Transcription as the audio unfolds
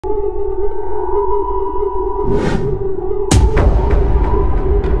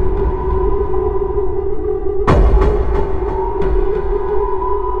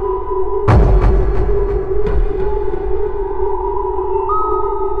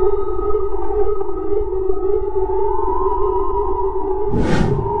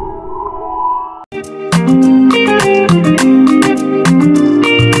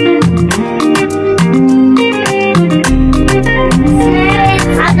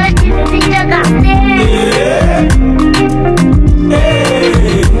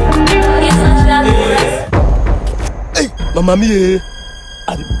Mamie,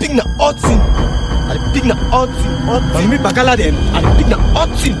 I the big na outing. I the big na outing. Mamie bakala dem. I the big na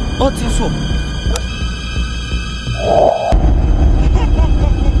outing. Outing so.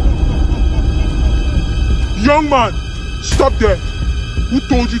 Young man, stop there. Who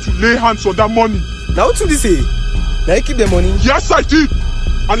told you to lay hands on that money? Now what do they say? Now you keep the money? Yes, I did.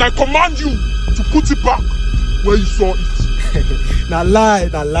 And I command you to put it back where you saw it. Na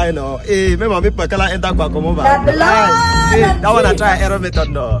lie no. Hey, me mami pakala enter kwa komoba. Lie. Hey, that one I try error method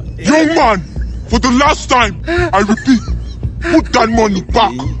no. Young man, for the last time, I repeat, put that money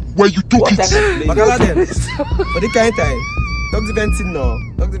back where you took it. Pakala then. For the kind time. Dr. Benson no.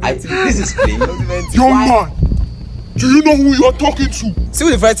 Dr. Benson. This is clean. Young man, do you know who you are talking to? See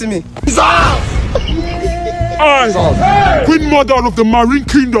who they fighting me? I, Queen Mother of the Marine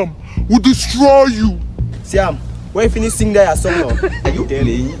Kingdom, will destroy you. Siam, when you finish singing that song now, Are you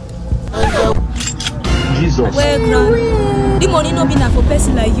playing? Jesus. Where grand? The money no be na for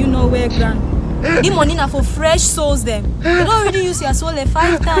person like you know where grand. The money na for fresh souls them. They don't really use your soul like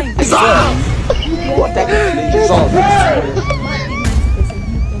 5 times. What type of Jesus?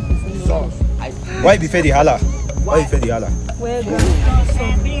 why be fair the holla? Why you fair the holla? Where grand?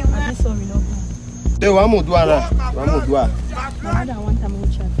 Sorry. I be sorry no. Hey, one more do na. One more do. More than one time I will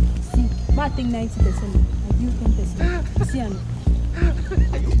chat. See, I think 90%. I give 10%. See, I know.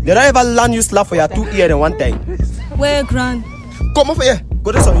 Did I ever land you slap for your 2 ears in one time? Where grand? Come over here.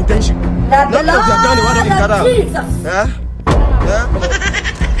 Go to some intention. Not because you are done the one in Ghana. Yeah?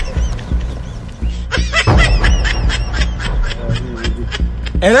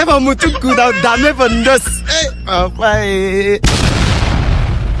 And if I'm too good, I'll damn it for this. Hey,